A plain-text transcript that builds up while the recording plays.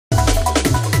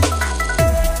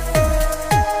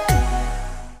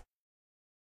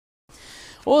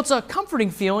Well, it's a comforting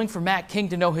feeling for Matt King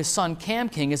to know his son Cam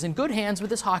King is in good hands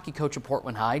with his hockey coach at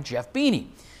Portland High, Jeff Beaney.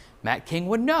 Matt King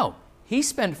would know. He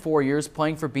spent 4 years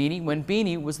playing for Beaney when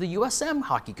Beaney was the USM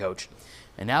hockey coach.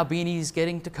 And now Beaney's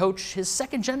getting to coach his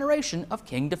second generation of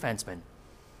King defensemen.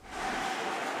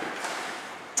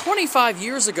 25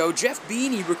 years ago, Jeff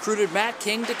Beaney recruited Matt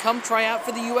King to come try out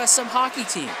for the USM hockey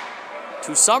team.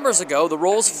 2 summers ago, the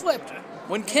roles flipped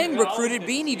when King recruited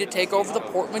Beaney to take over the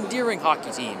Portland Deering hockey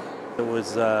team. It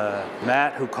was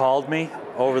Matt who called me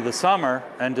over the summer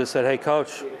and just said, "Hey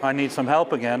coach, I need some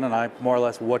help again." And I more or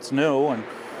less, "What's new?" And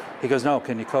he goes, "No,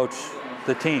 can you coach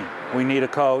the team? We need a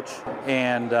coach."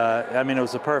 And I mean, it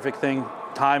was the perfect thing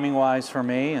timing wise for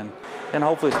me, and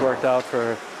hopefully it's worked out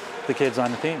for the kids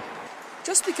on the team.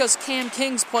 Just because Cam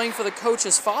King's playing for the coach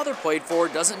his father played for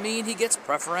doesn't mean he gets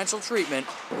preferential treatment.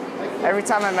 Every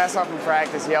time I mess up in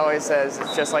practice, he always says,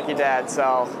 "It's just like your dad."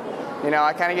 So, you know,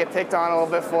 I kind of get picked on a little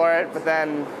bit for it, but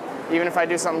then even if I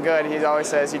do something good, he always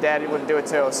says, "Your dad would do it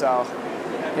too." So,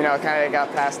 you know, it kind of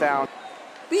got passed down.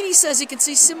 Beaney says he can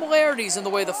see similarities in the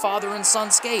way the father and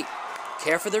son skate,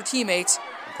 care for their teammates,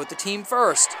 and put the team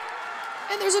first.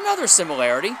 And there's another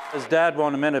similarity. His dad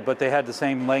won't admit it, but they had the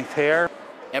same length hair.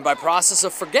 And by process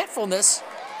of forgetfulness,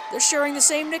 they're sharing the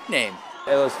same nickname.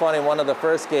 It was funny, one of the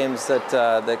first games that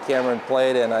Cameron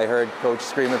played in, I heard Coach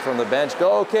screaming from the bench,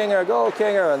 "Go Kinger, go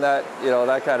Kinger," and that, you know,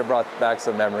 that kind of brought back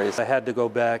some memories. I had to go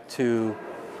back to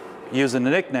using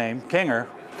the nickname Kinger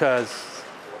because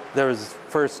there was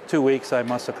first 2 weeks I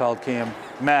must have called Cam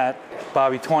Matt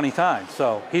Bobby 20 times,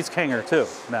 so he's Kinger too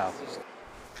now.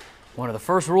 One of the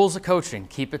first rules of coaching,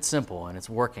 keep it simple, and it's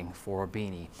working for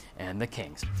Beaney and the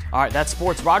Kings. All right, that's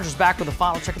sports. Roger's back with a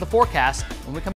final check of the forecast when we come